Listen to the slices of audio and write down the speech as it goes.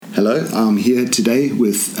Hello, I'm here today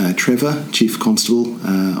with Trevor, Chief Constable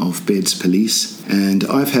of Beds Police, and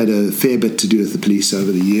I've had a fair bit to do with the police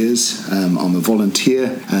over the years. I'm a volunteer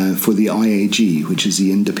for the IAG, which is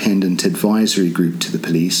the Independent Advisory Group to the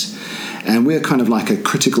police, and we're kind of like a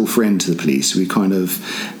critical friend to the police. We kind of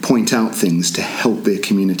point out things to help their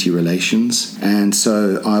community relations, and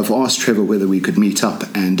so I've asked Trevor whether we could meet up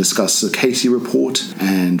and discuss the Casey report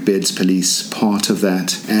and Beds Police part of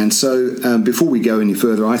that. And so before we go any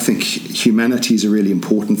further, I think humanity is a really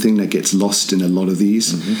important thing that gets lost in a lot of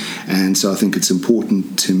these, and so I think it's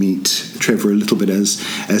important to meet Trevor a little bit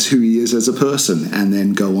as who he is as a person, and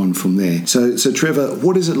then go on from there. So Trevor,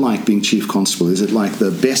 what is it like being Chief Constable? Is it like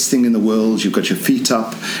the best thing in the world? You've got your feet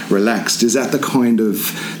up, relaxed. Is that the kind of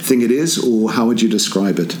thing it is, or how would you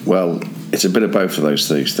describe it? Well, it's a bit of both of those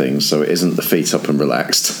things. So it isn't the feet up and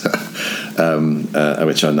relaxed,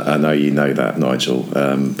 which I know you know that, Nigel.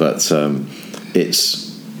 But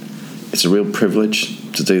it's a real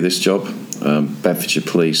privilege to do this job. Bedfordshire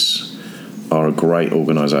Police are a great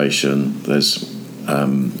organisation. There's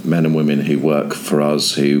men and women who work for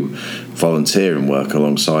us, who volunteer and work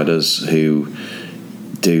alongside us, who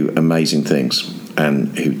do amazing things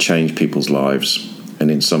and who change people's lives,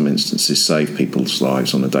 and in some instances save people's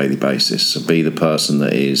lives on a daily basis. So be the person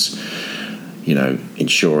that is,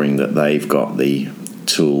 ensuring that they've got the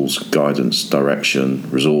tools, guidance,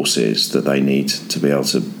 direction, resources that they need to be able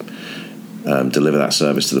to deliver that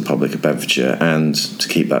service to the public of Bedfordshire, and to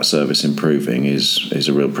keep that service improving is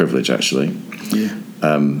a real privilege, actually. Yeah.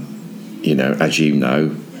 As you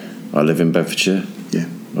know, I live in Bedfordshire. Yeah.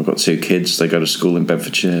 I've got 2 kids. They go to school in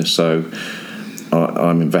Bedfordshire, so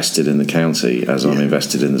I'm invested in the county as I'm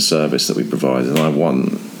invested in the service that we provide. And I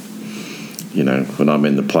want, when I'm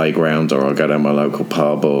in the playground or I go down my local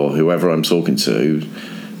pub or whoever I'm talking to,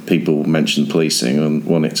 people mention policing and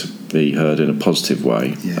want it to be heard in a positive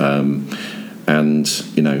way. Yeah.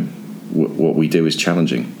 What we do is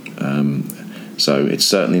challenging. So it's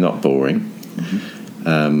certainly not boring.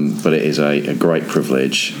 But it is a great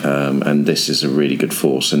privilege, and this is a really good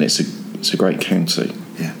force, and it's a great county.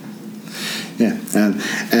 Yeah.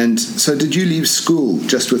 And so did you leave school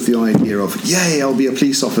just with the idea of, yay, I'll be a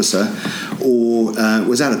police officer, or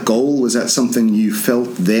was that a goal? Was that something you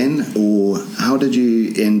felt then, or how did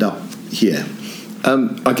you end up here?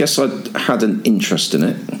 I guess I had an interest in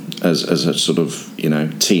it as a sort of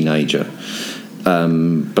teenager,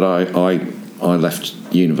 but I left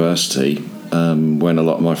university when a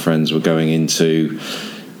lot of my friends were going into,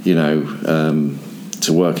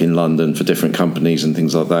 to work in London for different companies and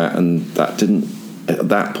things like that, and that at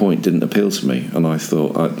that point didn't appeal to me, and I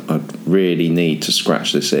thought I'd really need to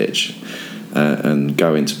scratch this itch and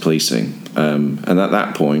go into policing, and at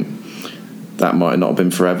that point that might not have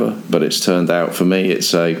been forever, but it's turned out for me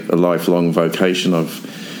it's a lifelong vocation.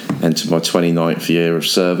 I've entered my 29th year of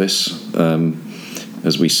service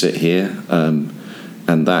as we sit here, and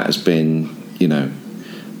that has been,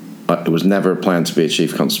 it was never a plan to be a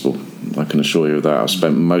Chief Constable. I can assure you of that. I've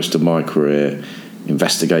spent most of my career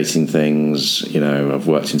investigating things. I've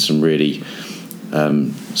worked in some really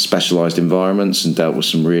specialised environments and dealt with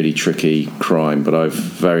some really tricky crime, but I've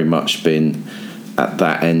very much been at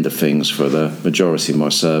that end of things for the majority of my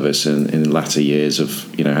service, and in the latter years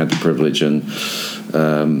have had the privilege and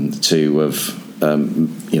to have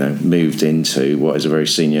moved into what is a very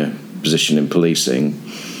senior position in policing.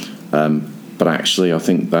 But actually, I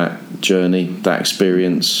think that journey, that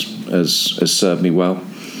experience has served me well.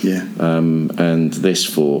 Yeah. And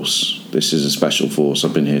this is a special force.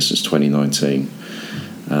 I've been here since 2019.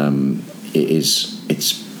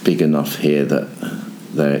 It's big enough here that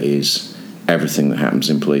there is everything that happens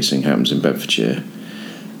in policing happens in Bedfordshire.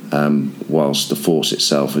 Whilst the force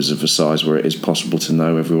itself is of a size where it is possible to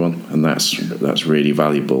know everyone, and that's really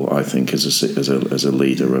valuable, I think, as a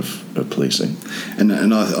leader of policing.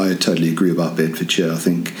 And I totally agree about Bedfordshire. I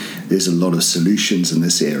think there's a lot of solutions in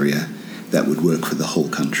this area that would work for the whole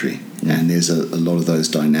country, and there's a lot of those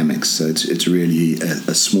dynamics. So it's really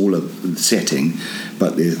a smaller setting,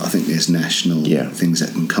 but I think there's national things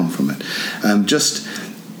that can come from it. Just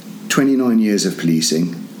 29 years of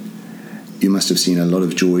policing. You must have seen a lot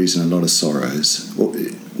of joys and a lot of sorrows.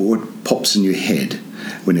 What pops in your head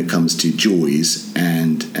when it comes to joys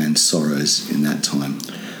and sorrows in that time?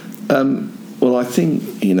 Well, I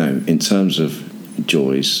think, in terms of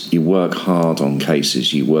joys, you work hard on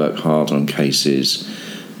cases. You work hard on cases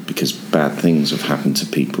because bad things have happened to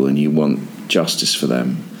people and you want justice for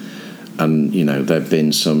them. And, there have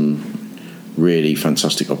been some really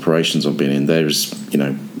fantastic operations I've been in. There's,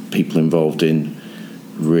 people involved in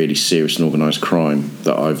really serious and organised crime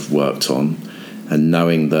that I've worked on, and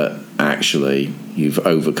knowing that actually you've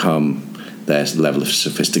overcome their level of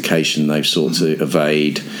sophistication. They've sought to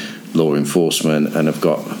evade law enforcement and have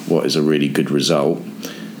got what is a really good result.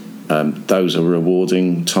 Those are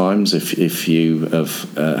rewarding times if you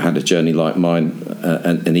have had a journey like mine,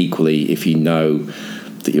 and equally if you know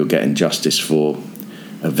that you're getting justice for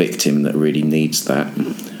a victim that really needs that.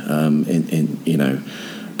 And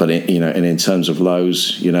in terms of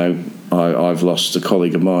lows, I've lost a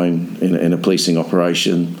colleague of mine in a policing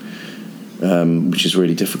operation, which is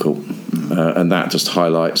really difficult, and that just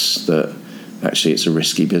highlights that actually it's a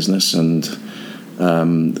risky business. And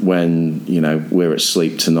when we're at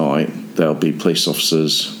sleep tonight, there'll be police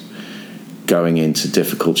officers going into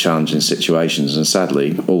difficult, challenging situations, and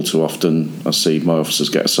sadly, all too often, I see my officers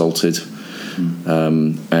get assaulted,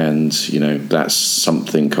 and that's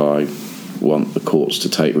something I want the courts to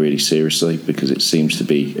take really seriously, because it seems to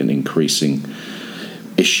be an increasing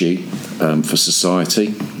issue for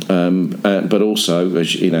society. But also,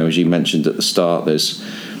 as you mentioned at the start, there's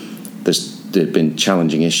been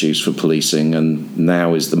challenging issues for policing, and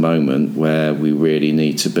now is the moment where we really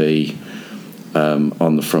need to be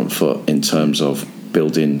on the front foot in terms of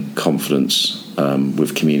building confidence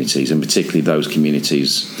with communities, and particularly those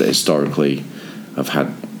communities that historically have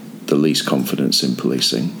had the least confidence in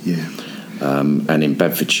policing. Yeah. And in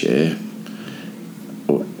Bedfordshire,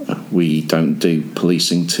 we don't do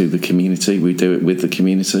policing to the community, we do it with the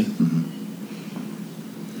community.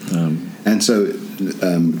 And so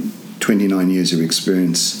 29 years of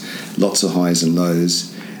experience, lots of highs and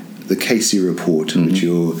lows. The Casey report, which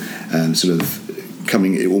you're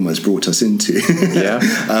it almost brought us into. Yeah.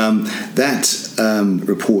 That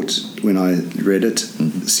report, when I read it,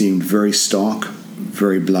 seemed very stark,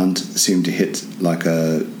 very blunt, seemed to hit like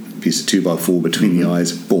a piece of 2x4 between the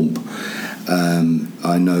eyes, boom.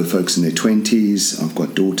 I know folks in their 20s, I've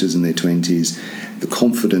got daughters in their 20s, the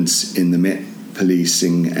confidence in the Met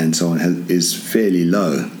policing and so on is fairly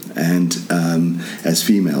low, and as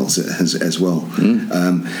females as well.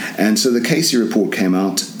 And so the Casey report came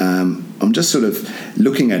out. I'm just sort of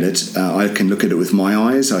looking at it. I can look at it with my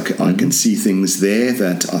eyes. I can see things there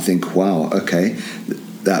that I think, wow, okay,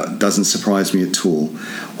 that doesn't surprise me at all.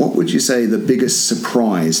 What would you say the biggest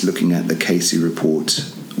surprise looking at the Casey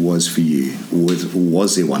report was for you? Or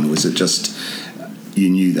was there one? Was it just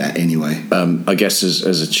you knew that anyway? I guess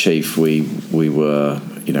as a chief, we were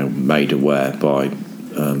made aware by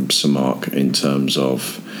Sir Mark in terms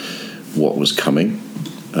of what was coming,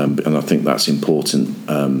 and I think that's important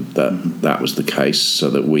that was the case,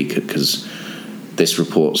 so that we could, because this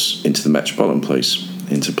reports into the Metropolitan Police,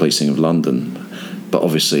 into policing of London, but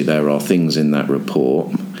obviously there are things in that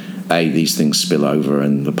report. These things spill over,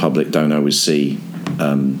 and the public don't always see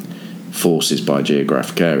forces by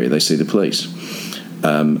geographic area; they see the police.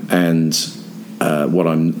 And what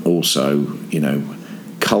I'm also,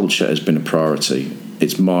 culture has been a priority.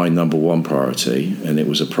 It's my number one priority, and it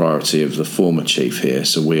was a priority of the former chief here.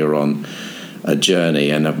 So we are on a journey,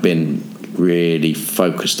 and I've been really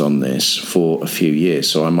focused on this for a few years.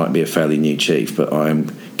 So I might be a fairly new chief, but I'm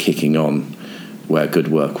kicking on where good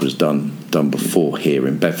work was done before here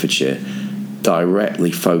in Bedfordshire,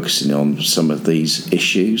 directly focusing on some of these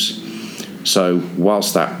issues. So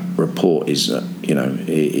whilst that report is,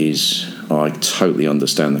 I totally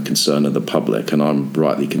understand the concern of the public, and I'm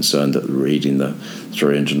rightly concerned at reading the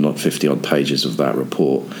 350 odd pages of that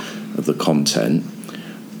report, of the content.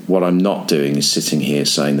 What I'm not doing is sitting here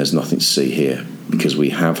saying there's nothing to see here, because we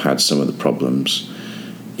have had some of the problems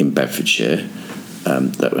in Bedfordshire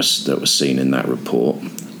that were seen in that report,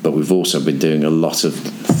 but we've also been doing a lot of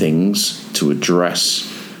things to address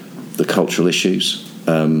the cultural issues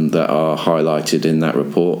that are highlighted in that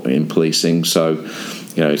report in policing. So,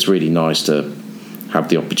 it's really nice to have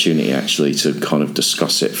the opportunity actually to kind of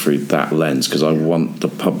discuss it through that lens, because I want the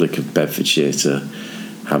public of Bedfordshire to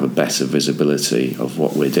have a better visibility of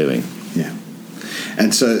what we're doing. Yeah.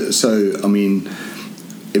 And so I mean,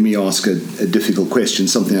 let me ask a difficult question,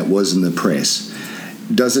 something that was in the press.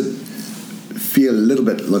 Does it feel a little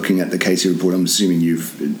bit, looking at the Casey report, I'm assuming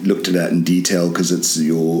you've looked at that in detail because it's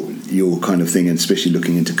your kind of thing, and especially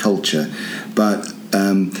looking into culture, but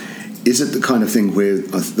is it the kind of thing where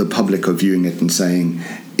the public are viewing it and saying,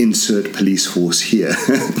 insert police force here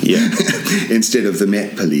instead of the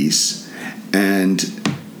Met Police? And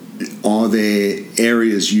are there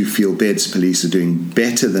areas you feel Beds Police are doing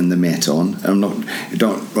better than the Met on? I'm not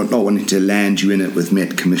wanting to land you in it with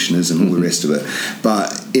Met commissioners and all the rest of it,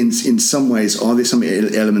 but in some ways, are there some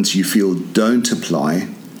elements you feel don't apply?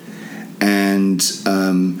 And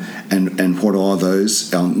what are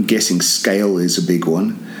those? I'm guessing scale is a big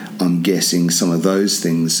one. I'm guessing some of those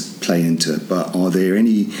things play into it. But are there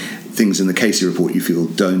any things in the Casey report you feel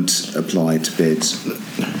don't apply to beds?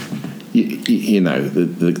 You know,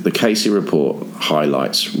 the Casey report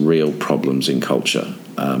highlights real problems in culture,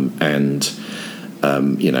 you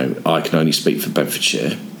know, I can only speak for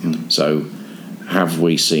Bedfordshire. So, have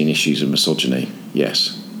we seen issues of misogyny?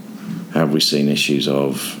 Yes. Have we seen issues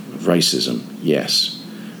of racism? Yes.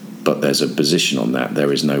 But there's a position on that.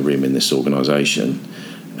 There is no room in this organisation.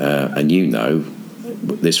 And you know,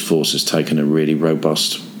 this force has taken a really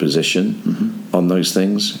robust position on those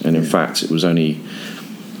things. And in fact, it was only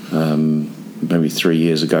maybe 3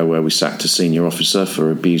 years ago where we sacked a senior officer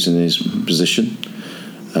for abusing his position.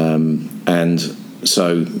 And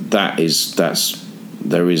so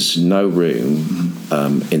there is no room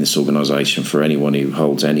in this organisation for anyone who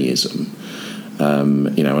holds any ism.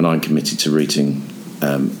 You know, and I'm committed to rooting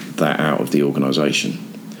that out of the organisation.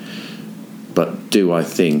 But do I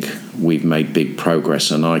think we've made big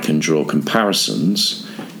progress and I can draw comparisons?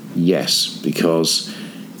 Yes, because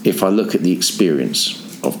if I look at the experience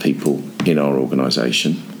of people in our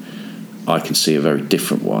organisation, I can see a very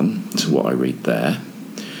different one to what I read there.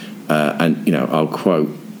 And, you know, I'll quote,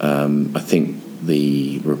 I think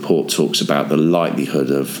the report talks about the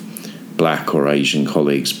likelihood of black or Asian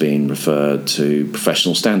colleagues being referred to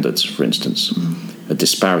professional standards, for instance. A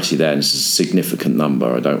disparity there, and it's a significant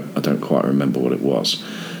number. I don't quite remember what it was.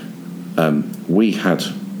 We had,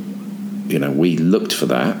 you know, we looked for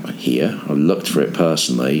that here. I looked for it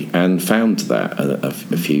personally and found that a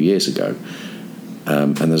few years ago.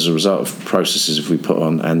 And as a result of processes we put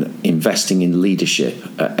on and investing in leadership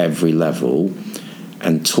at every level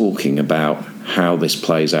and talking about how this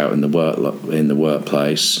plays out in the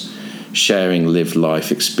workplace, sharing lived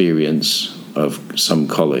life experience of some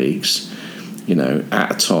colleagues, you know,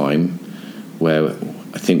 at a time where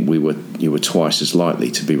I think you were twice as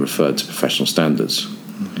likely to be referred to professional standards.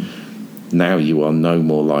 Now you are no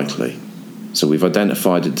more likely. So we've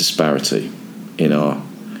identified a disparity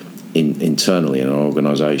internally in our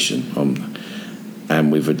organisation,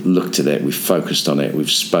 and we've looked at it, we've focused on it,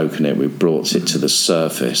 we've spoken it, we've brought it to the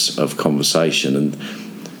surface of conversation. And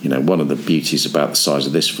you know, one of the beauties about the size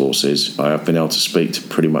of this force is I have been able to speak to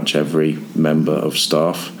pretty much every member of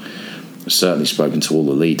staff. I've certainly spoken to all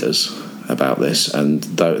the leaders about this, and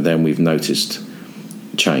then we've noticed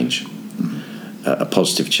change, a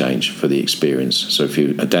positive change for the experience. So if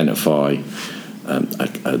you identify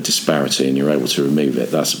a disparity and you're able to remove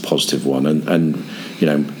it, that's a positive one. And you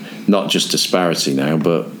know, not just disparity now,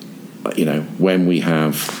 but you know, when we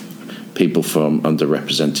have people from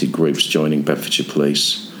underrepresented groups joining Bedfordshire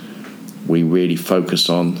Police, we really focus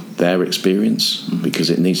on their experience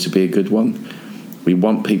because it needs to be a good one. We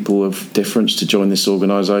want people of difference to join this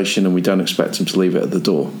organisation, and we don't expect them to leave it at the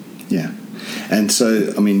door. Yeah. And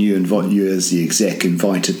so, I mean, you as the exec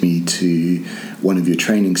invited me to one of your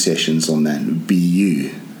training sessions on that, Be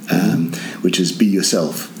You, which is be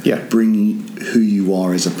yourself. Yeah. Bring who you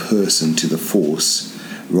are as a person to the force,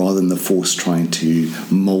 rather than the force trying to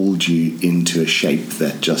mould you into a shape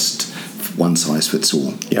that just one size fits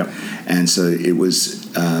all. Yeah. And so it was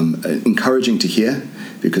encouraging to hear,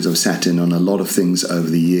 because I've sat in on a lot of things over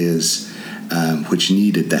the years which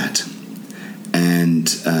needed that.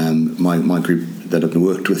 And my group that I've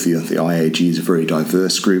worked with, the IAG, is a very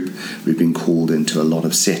diverse group. We've been called into a lot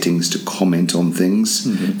of settings to comment on things,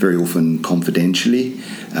 very often confidentially,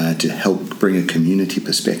 to help bring a community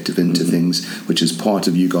perspective into things, which is part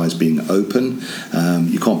of you guys being open.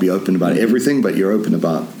 You can't be open about everything, but you're open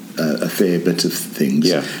about a fair bit of things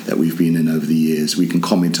that we've been in over the years. We can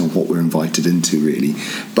comment on what we're invited into, really.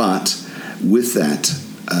 But with that,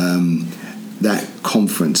 that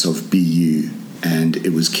conference of BU, and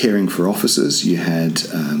it was caring for officers. You had,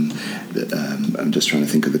 I'm just trying to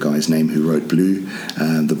think of the guy's name who wrote Blue,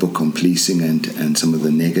 the book on policing and some of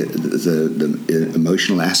the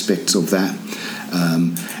emotional aspects of that.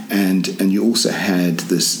 And you also had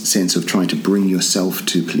this sense of trying to bring yourself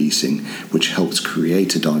to policing, which helps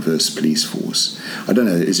create a diverse police force. I don't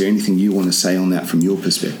know, is there anything you want to say on that from your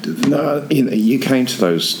perspective? No, you came to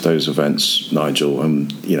those events, Nigel,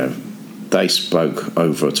 and you know, they spoke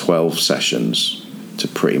over 12 sessions to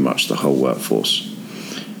pretty much the whole workforce.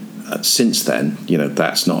 Since then, you know,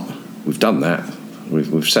 we've done that,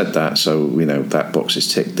 we've said that, so you know that box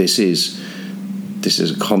is ticked. This is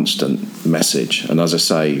a constant message, and as I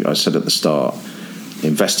said at the start,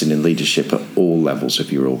 investing in leadership at all levels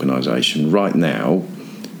of your organisation. Right now,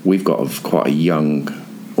 we've got quite a young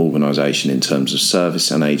organisation in terms of service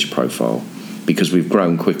and age profile, because we've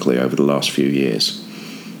grown quickly over the last few years.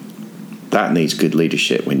 That needs good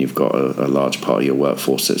leadership when you've got a large part of your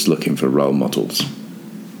workforce that's looking for role models.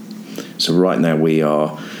 So right now we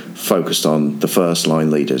are focused on the first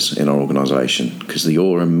line leaders in our organisation, because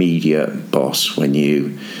your immediate boss when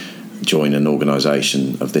you join an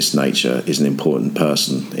organisation of this nature is an important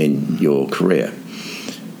person in your career.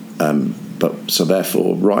 So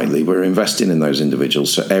therefore, rightly, we're investing in those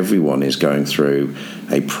individuals. So everyone is going through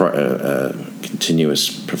a continuous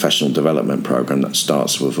professional development program that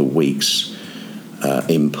starts with a week's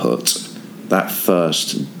input. That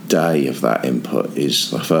first day of that input is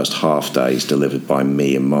the first half day is delivered by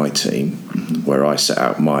me and my team, where I set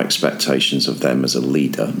out my expectations of them as a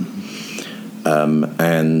leader. And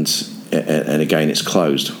again, it's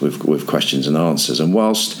closed with questions and answers. And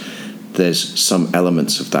whilst there's some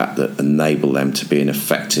elements of that enable them to be an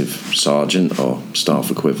effective sergeant or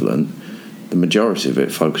staff equivalent, the majority of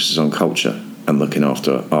it focuses on culture and looking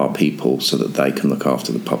after our people so that they can look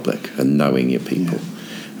after the public, and knowing your people,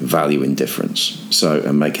 valuing difference,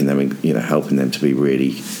 and making them, helping them to be really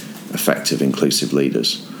effective, inclusive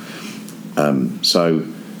leaders. So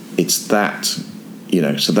it's that,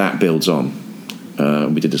 so that builds on.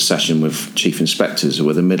 We did a session with chief inspectors who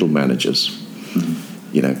were the middle managers.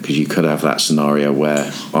 Because you could have that scenario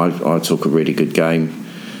where I took a really good game,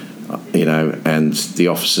 and the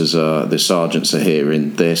officers the sergeants are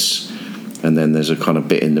hearing this, and then there's a kind of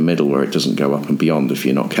bit in the middle where it doesn't go up and beyond if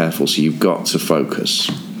you're not careful. So you've got to focus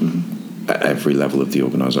at every level of the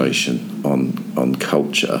organisation on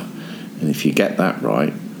culture, and if you get that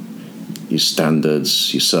right, your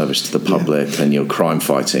standards, your service to the public, and your crime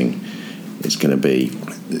fighting is going to be.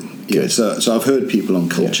 Yeah, so I've heard people on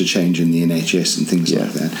culture change in the NHS and things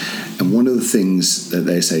like that. And one of the things that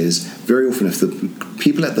they say is very often if the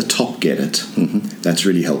people at the top get it, that's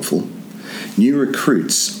really helpful. New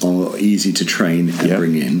recruits are easy to train and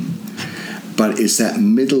bring in. But it's that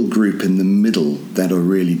middle group in the middle that are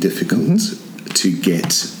really difficult to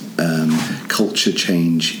get culture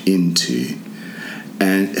change into.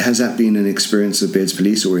 And has that been an experience of Beds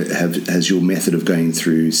Police, or has your method of going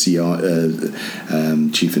through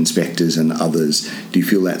chief inspectors and others, do you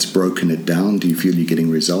feel that's broken it down? Do you feel you're getting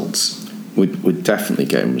results? We're definitely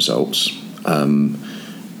getting results. And,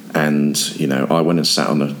 I went and sat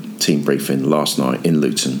on a team briefing last night in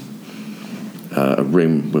Luton, a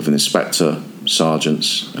room with an inspector,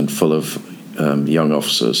 sergeants, and full of young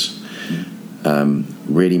officers,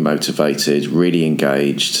 really motivated, really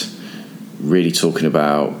engaged, really talking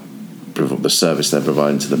about the service they're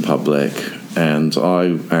providing to the public. And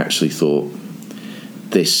I actually thought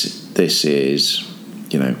this is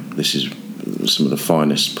some of the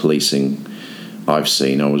finest policing I've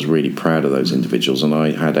seen. I was really proud of those individuals, and I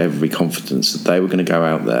had every confidence that they were going to go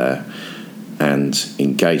out there and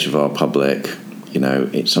engage with our public.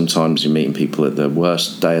 Sometimes you're meeting people at the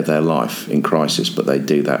worst day of their life in crisis, but they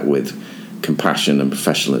do that with compassion and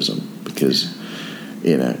professionalism, because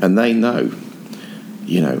and they know,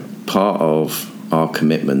 part of our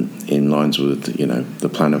commitment in lines with, the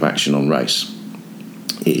plan of action on race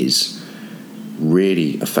is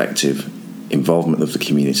really effective involvement of the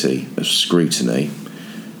community, of scrutiny.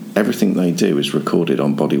 Everything they do is recorded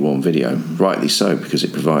on body-worn video, rightly so, because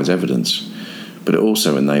it provides evidence, but it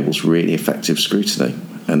also enables really effective scrutiny.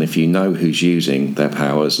 And if you know who's using their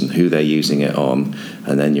powers and who they're using it on,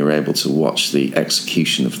 and then you're able to watch the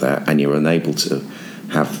execution of that, and you're unable to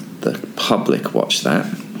have the public watch that,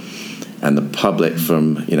 and the public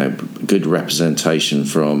from good representation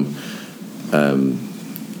from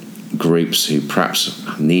groups who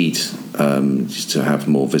perhaps need to have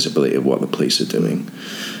more visibility of what the police are doing,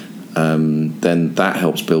 then that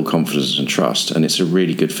helps build confidence and trust, and it's a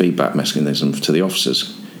really good feedback mechanism to the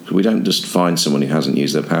officers. We don't just find someone who hasn't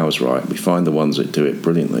used their powers right, we find the ones that do it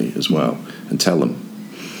brilliantly as well and tell them.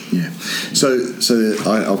 Yeah. So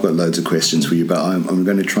I've got loads of questions for you, but I'm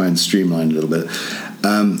going to try and streamline a little bit.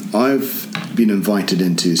 I've been invited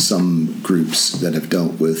into some groups that have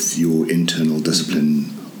dealt with your internal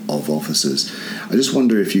discipline of officers. I just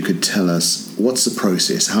wonder if you could tell us, what's the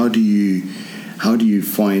process? How do you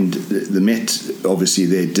find obviously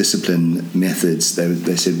their discipline methods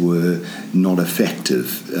they said were not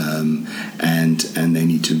effective, and they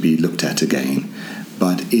need to be looked at again.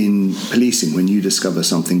 But in policing, when you discover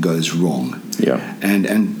something goes wrong,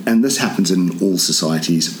 and this happens in all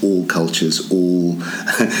societies, all cultures, all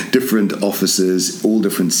different officers, all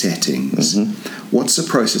different settings. What's the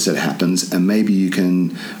process that happens? And maybe you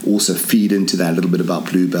can also feed into that a little bit about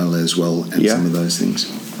Bluebell as well, and some of those things.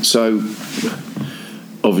 So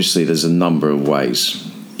obviously there's a number of ways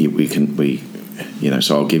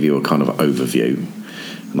so I'll give you a kind of overview,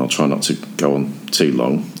 and I'll try not to go on too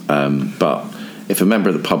long, but if a member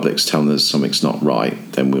of the public's telling us something's not right,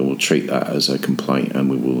 then we will treat that as a complaint and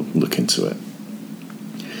we will look into it.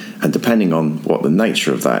 And depending on what the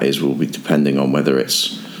nature of that is will be depending on whether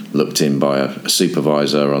it's looked in by a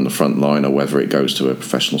supervisor on the front line or whether it goes to a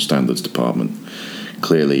professional standards department.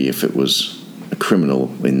 Clearly, if it was a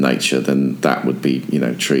criminal in nature, then that would be,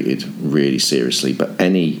 treated really seriously. But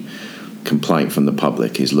any complaint from the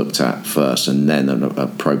public is looked at first and then an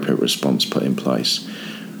appropriate response put in place.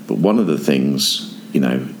 But one of the things, in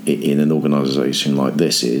an organisation like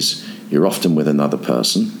this is you're often with another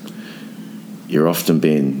person. You're often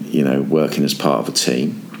being, working as part of a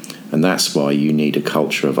team. And that's why you need a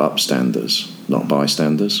culture of upstanders, not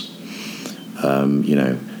bystanders.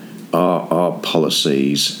 Our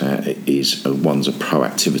policies is one's of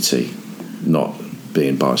proactivity, not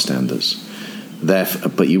being bystanders. Therefore,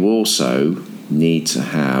 but you also need to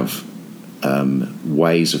have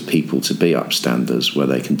ways of people to be upstanders where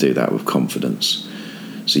they can do that with confidence.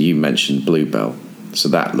 So you mentioned Bluebell. So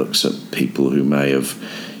that looks at people who may have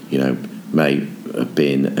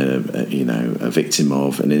been a victim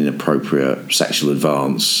of an inappropriate sexual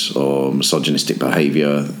advance or misogynistic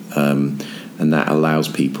behaviour, and that allows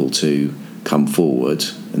people to come forward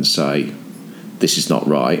and say, this is not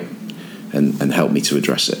right, and help me to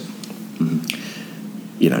address it.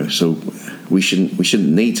 Mm-hmm. So we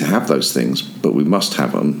shouldn't need to have those things, but we must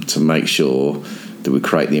have them to make sure that we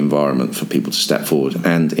create the environment for people to step forward.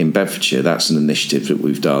 And in Bedfordshire, that's an initiative that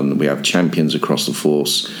we've done. We have champions across the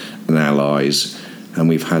force and allies, and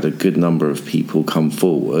we've had a good number of people come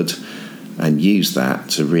forward and use that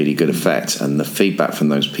to really good effect. And the feedback from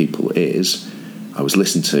those people is, I was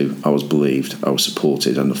listened to, I was believed, I was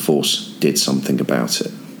supported, and the force did something about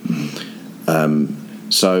it.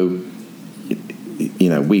 So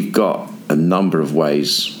we've got a number of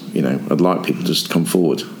ways. I'd like people to just come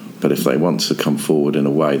forward. But if they want to come forward in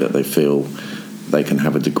a way that they feel they can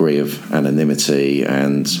have a degree of anonymity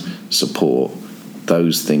and support,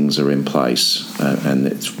 those things are in place, and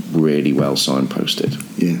it's really well signposted.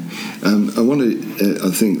 Yeah,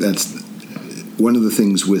 I think that's one of the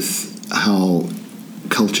things with how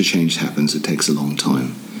culture change happens. It takes a long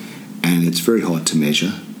time, and it's very hard to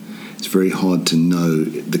measure. It's very hard to know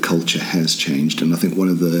the culture has changed. And I think one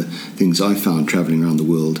of the things I found traveling around the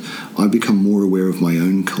world, I become more aware of my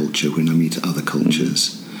own culture when I meet other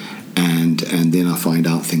cultures. Mm-hmm. And then I find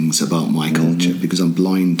out things about my culture, mm-hmm. because I'm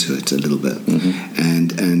blind to it a little bit.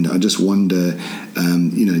 Mm-hmm. And I just wonder,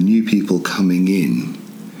 new people coming in,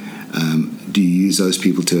 do you use those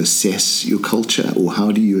people to assess your culture, or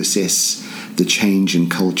how do you assess the change in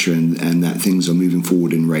culture and that things are moving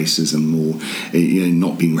forward in racism, or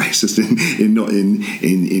not being racist,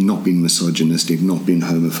 in not being misogynistic, not being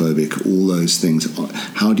homophobic, all those things?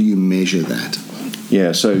 How do you measure that?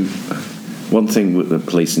 Yeah, so one thing that the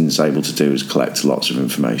policing is able to do is collect lots of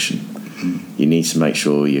information. You need to make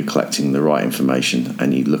sure you're collecting the right information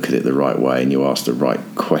and you look at it the right way and you ask the right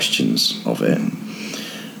questions of it.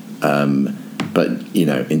 But,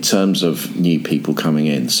 in terms of new people coming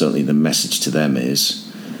in, certainly the message to them is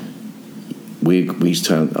we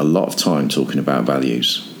spend a lot of time talking about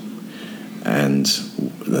values and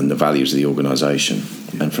the values of the organisation.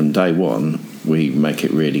 And from day one, we make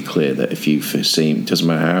it really clear that if you've seen, it doesn't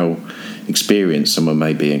matter how experienced someone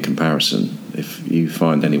may be in comparison, if you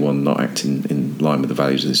find anyone not acting in line with the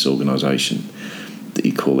values of this organisation, that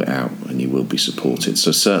you call it out and you will be supported.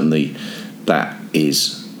 So certainly that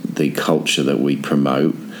is the culture that we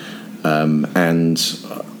promote, and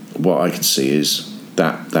what I can see is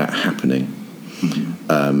that happening.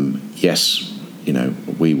 Mm-hmm. Yes,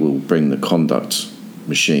 we will bring the conduct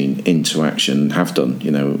machine into action, have done.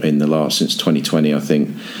 Since 2020, I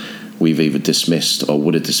think we've either dismissed or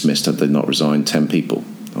would have dismissed, had they not resigned, 10 people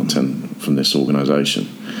or 10 from this organisation.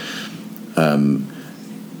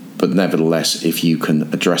 But nevertheless, if you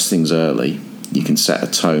can address things early, you can set a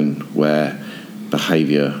tone where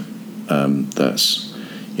behaviour that's,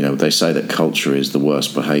 they say that culture is the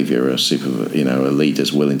worst behaviour a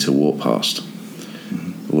leader's willing to walk past.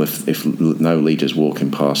 Mm-hmm. Well, if no leader's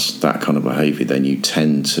walking past that kind of behaviour, then you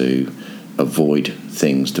tend to avoid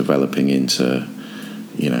things developing into,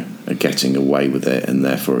 getting away with it, and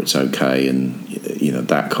therefore it's okay, and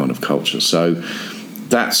that kind of culture. So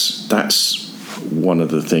that's one of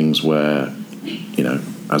the things where,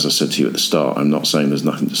 as I said to you at the start, I'm not saying there's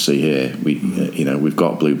nothing to see here. We've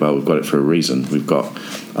got Bluebell, we've got it for a reason. We've got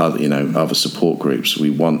other support groups.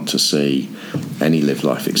 We want to see any lived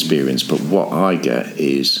life experience. But what I get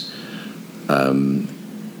is when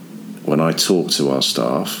I talk to our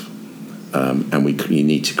staff, and you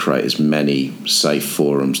need to create as many safe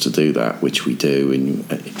forums to do that, which we do, and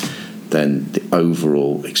then the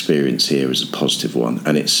overall experience here is a positive one,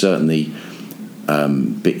 and it's certainly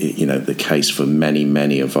the case for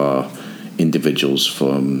many of our individuals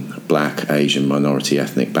from black, Asian, minority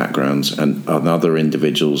ethnic backgrounds and other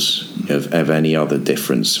individuals of any other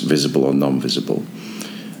difference, visible or non-visible.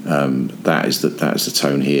 That is the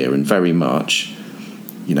tone here, and very much,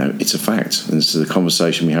 it's a fact. And this is the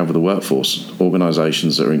conversation we have with the workforce.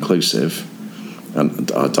 Organisations that are inclusive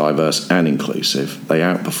and are diverse and inclusive, they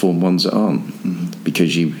outperform ones that aren't,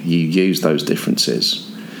 because you use those differences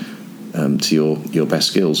to your best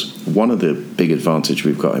skills. One of the big advantage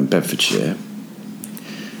we've got in Bedfordshire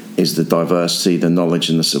is the diversity, the knowledge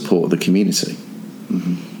and the support of the community,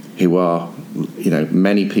 who are,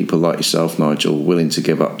 many people like yourself, Nigel, willing to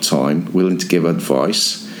give up time, willing to give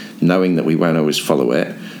advice, knowing that we won't always follow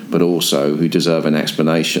it, but also who deserve an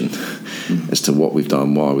explanation as to what we've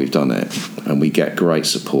done, why we've done it. And we get great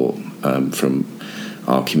support from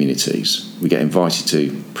our communities. We get invited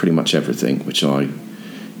to pretty much everything, which I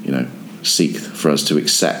seek for us to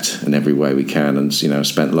accept in every way we can. And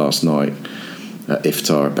spent last night at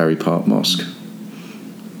Iftar at Bury Park Mosque,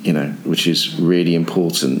 which is really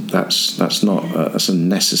important. That's a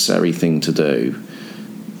necessary thing to do,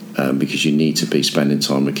 because you need to be spending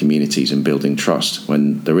time with communities and building trust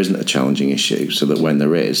when there isn't a challenging issue, so that when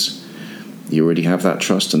there is, you already have that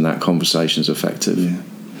trust and that conversation is effective. Yeah.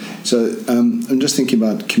 So I'm just thinking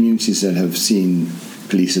about communities that have seen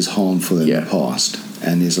police as harmful in the past,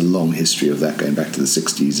 and there's a long history of that going back to the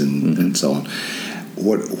 60s and so on.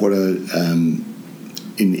 What are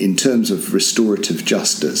in terms of restorative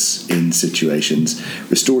justice in situations?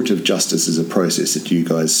 Restorative justice is a process that you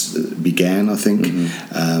guys began, I think,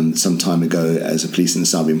 some time ago as a police, and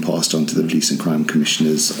it's now been passed on to the Police and Crime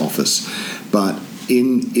Commissioner's office. But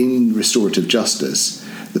in restorative justice,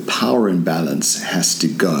 the power imbalance has to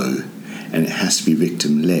go, and it has to be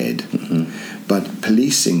victim-led. But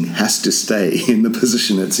policing has to stay in the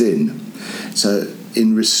position it's in. So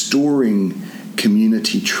in restoring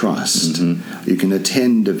community trust, you can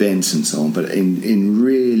attend events and so on, but in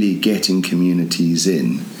really getting communities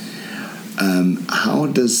in, how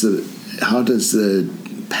does the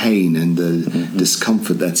pain and the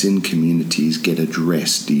discomfort that's in communities get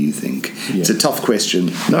addressed, do you think? It's a tough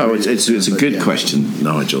question. No, it's a good question,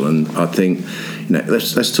 Nigel, and I think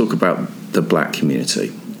let's talk about the black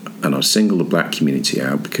community. And I single the black community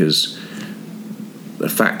out because the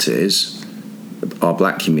fact is our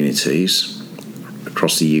black communities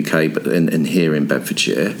across the UK, but and here in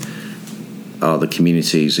Bedfordshire, are the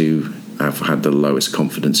communities who have had the lowest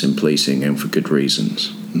confidence in policing, and for good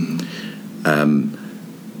reasons.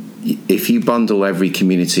 If you bundle every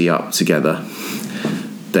community up together,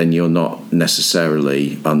 then you're not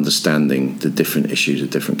necessarily understanding the different issues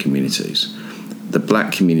of different communities. The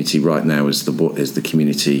black community right now is the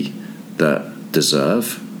community that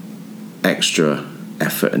deserve extra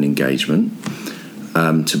effort and engagement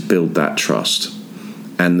to build that trust.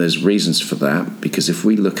 And there's reasons for that, because if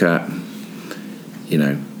we look at,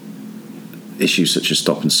 issues such as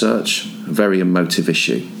stop and search, a very emotive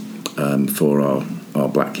issue for our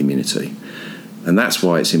black community. And that's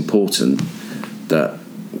why it's important that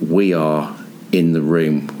we are in the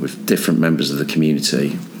room with different members of the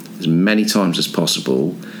community as many times as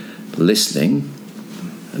possible, listening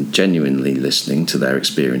and genuinely listening to their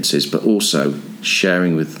experiences, but also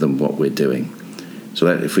sharing with them what we're doing. So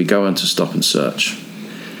that if we go on to stop and search,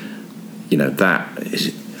 that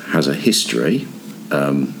has a history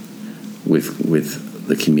with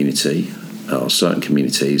the community, or certain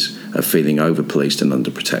communities, of feeling over-policed and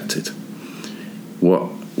under-protected.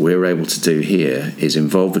 What we're able to do here is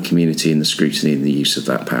involve the community in the scrutiny and the use of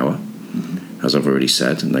that power, as I've already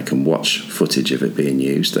said, and they can watch footage of it being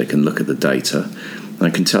used, they can look at the data. And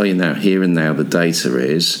I can tell you now, here and now, the data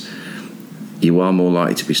is you are more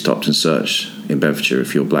likely to be stopped and searched in Bedfordshire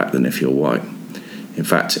if you're black than if you're white. In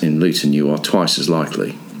fact, in Luton, you are twice as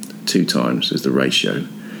likely, 2 times is the ratio.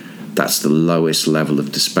 That's the lowest level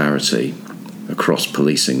of disparity across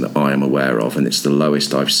policing that I am aware of, and it's the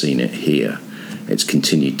lowest I've seen it here. It's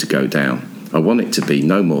continued to go down. I want it to be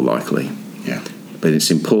no more likely. Yeah. But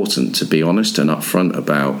it's important to be honest and upfront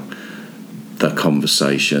about the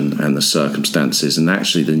conversation and the circumstances and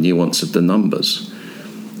actually the nuance of the numbers.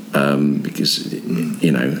 Because,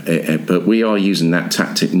 but we are using that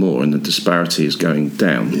tactic more, and the disparity is going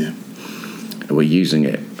down. Yeah. We're using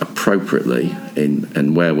it appropriately,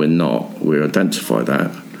 and where we're not, we identify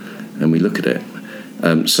that and we look at it.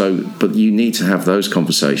 But you need to have those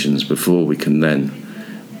conversations before we can then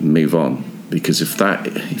move on. Because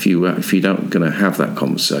if you don't going to have that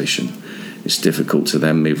conversation, it's difficult to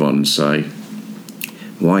then move on and say,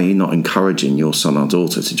 why are you not encouraging your son or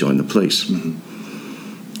daughter to join the police? You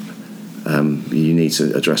need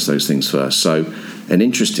to address those things first. So, and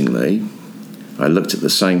interestingly, I looked at the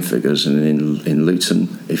same figures, and in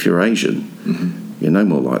Luton, if you're Asian, you're no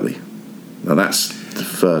more likely. Now, that's the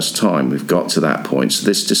first time we've got to that point. So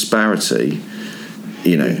this disparity,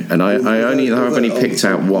 and I've only picked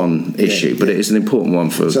out one issue, but it is an important one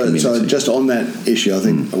for community. So just on that issue, I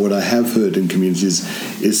think what I have heard in communities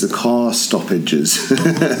is the car stoppages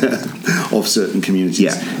of certain communities.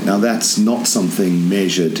 Yeah. Now, that's not something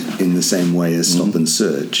measured in the same way as stop and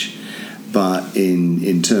search. But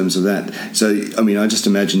in terms of that, so, I mean, I just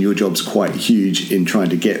imagine your job's quite huge in trying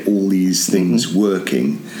to get all these things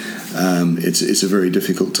working. It's a very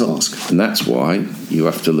difficult task. And that's why you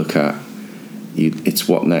have to look at, it's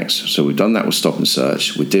what next. So we've done that with stop and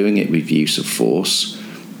search. We're doing it with use of force.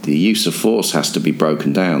 The use of force has to be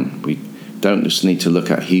broken down. We don't just need to look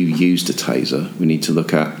at who used a taser. We need to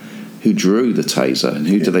look at who drew the taser and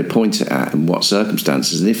who do they point it at and what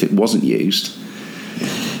circumstances. And if it wasn't used...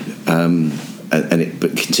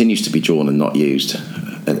 but continues to be drawn and not used.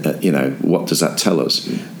 What does that tell us?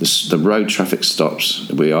 The road traffic stops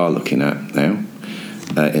we are looking at now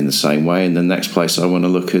in the same way. And the next place I want to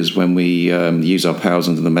look is when we use our powers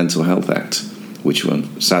under the Mental Health Act, which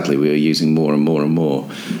sadly we are using more and more and more.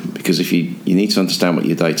 Because if you need to understand what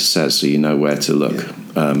your data says so you know where to look.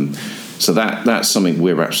 So that's something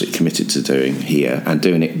we're absolutely committed to doing here and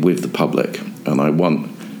doing it with the public. And I want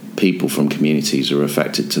people from communities who are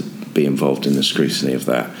affected to be involved in the scrutiny of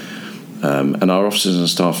that. And our officers and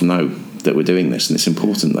staff know that we're doing this, and it's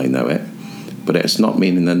important they know it. But it's not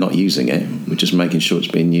meaning they're not using it. We're just making sure it's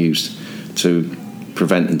being used to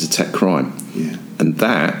prevent and detect crime. Yeah. And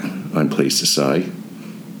that, I'm pleased to say,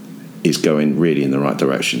 is going really in the right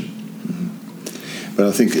direction. But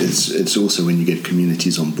I think it's also when you get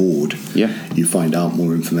communities on board, you find out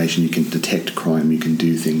more information, you can detect crime, you can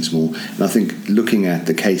do things more. And I think looking at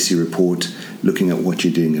the Casey report, looking at what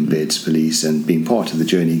you're doing in Beds Police and being part of the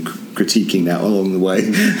journey, critiquing that along the way,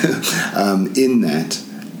 in that,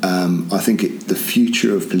 I think the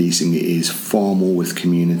future of policing is far more with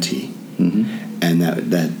community. And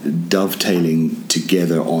that dovetailing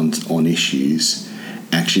together on issues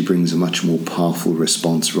actually brings a much more powerful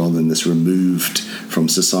response rather than this removed from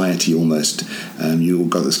society almost. You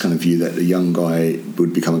got this kind of view that a young guy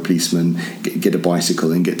would become a policeman, get a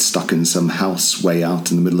bicycle and get stuck in some house way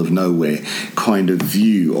out in the middle of nowhere kind of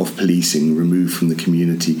view of policing removed from the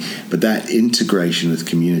community. But that integration with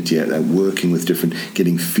community, that working with different,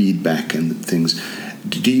 getting feedback and things,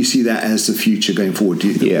 do you see that as the future going forward?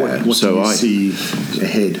 What do you see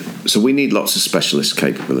ahead? So we need lots of specialist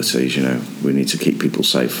capabilities, We need to keep people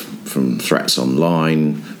safe from threats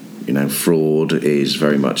online. Fraud is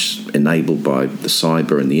very much enabled by the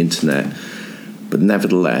cyber and the internet. But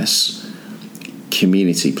nevertheless,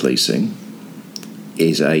 community policing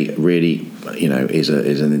is a really, is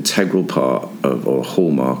an integral part of, or a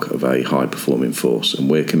hallmark of a high-performing force. And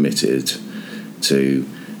we're committed to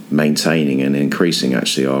maintaining and increasing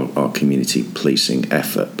actually our community policing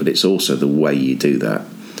effort, but it's also the way you do that.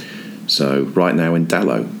 So right now in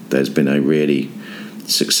Dallow, there's been a really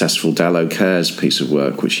successful Dallow Cares piece of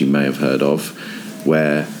work, which you may have heard of,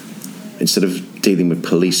 where instead of dealing with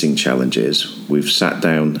policing challenges, we've sat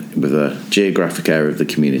down with a geographic area of the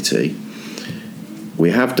community. We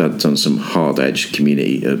have done some hard-edge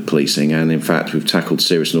community policing, and in fact we've tackled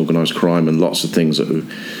serious and organised crime and lots of things that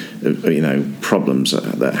problems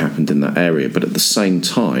that happened in that area. But at the same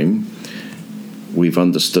time, we've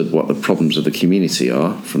understood what the problems of the community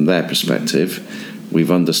are from their perspective. We've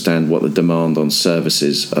understand what the demand on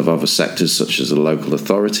services of other sectors, such as the local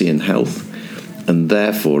authority and health, and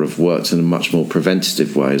therefore have worked in a much more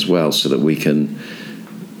preventative way as well, so that we can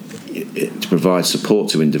to provide support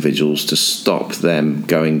to individuals to stop them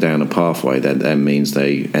going down a pathway that then means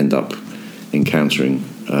they end up encountering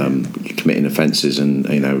committing offences and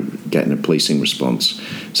getting a policing response.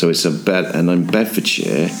 So it's and in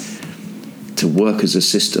Bedfordshire, to work as a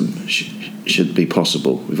system should be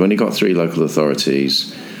possible. We've only got 3 local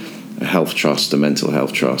authorities, a health trust, a mental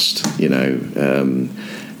health trust.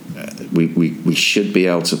 We should be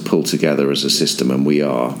able to pull together as a system, and we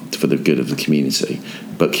are, for the good of the community.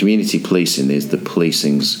 But community policing is the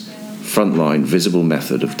policing's frontline visible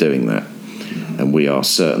method of doing that. And we are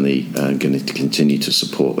certainly going to continue to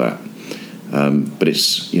support that. But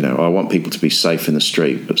it's, I want people to be safe in the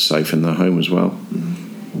street, but safe in their home as well.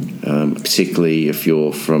 Particularly if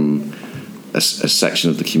you're from a section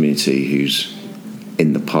of the community who's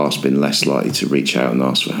in the past been less likely to reach out and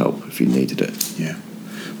ask for help if you needed it. Yeah.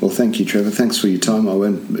 Well, thank you, Trevor. Thanks for your time. I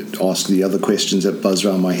won't ask the other questions that buzz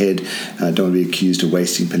around my head. I don't want to be accused of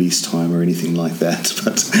wasting police time or anything like that.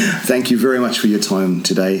 But thank you very much for your time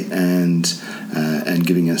today and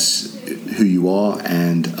giving us who you are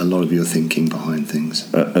and a lot of your thinking behind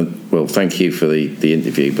things. Well, thank you for the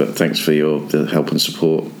interview, but thanks for the help and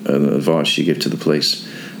support and advice you give to the police.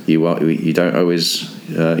 You don't always,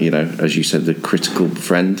 as you said, the critical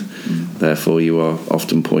friend. Therefore, you are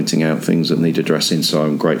often pointing out things that need addressing. So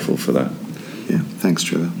I'm grateful for that. Yeah, thanks,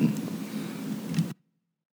 Trevor.